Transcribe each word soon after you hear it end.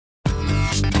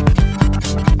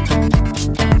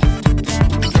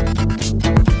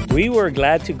We were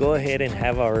glad to go ahead and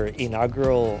have our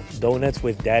inaugural Donuts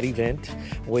with Dad event.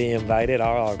 We invited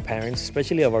our parents,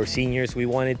 especially of our seniors. We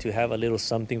wanted to have a little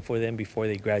something for them before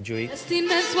they graduate. Today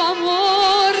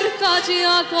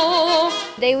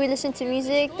we listened to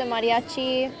music, the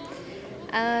mariachi.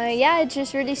 Yeah, it's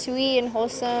just really sweet and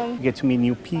wholesome. You get to meet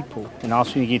new people, and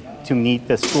also you get to meet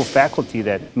the school faculty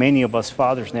that many of us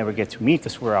fathers never get to meet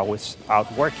because we're always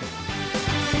out working.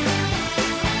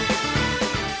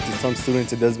 To some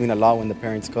students, it does mean a lot when the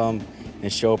parents come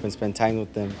and show up and spend time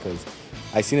with them, because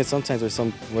I've seen it sometimes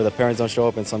where the parents don't show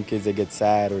up and some kids, they get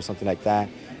sad or something like that.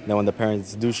 And then when the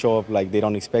parents do show up, like they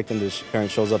don't expect them, the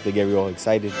parent shows up, they get real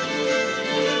excited.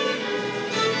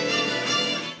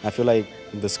 I feel like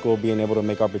the school being able to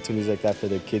make opportunities like that for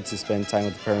the kids to spend time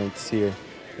with the parents here,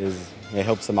 it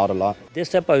helps them out a lot. This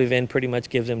type of event pretty much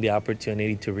gives them the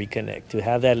opportunity to reconnect, to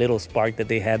have that little spark that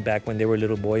they had back when they were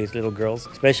little boys, little girls,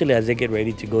 especially as they get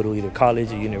ready to go to either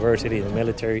college or university or the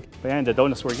military. And the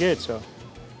donuts were good, so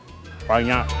why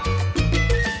not?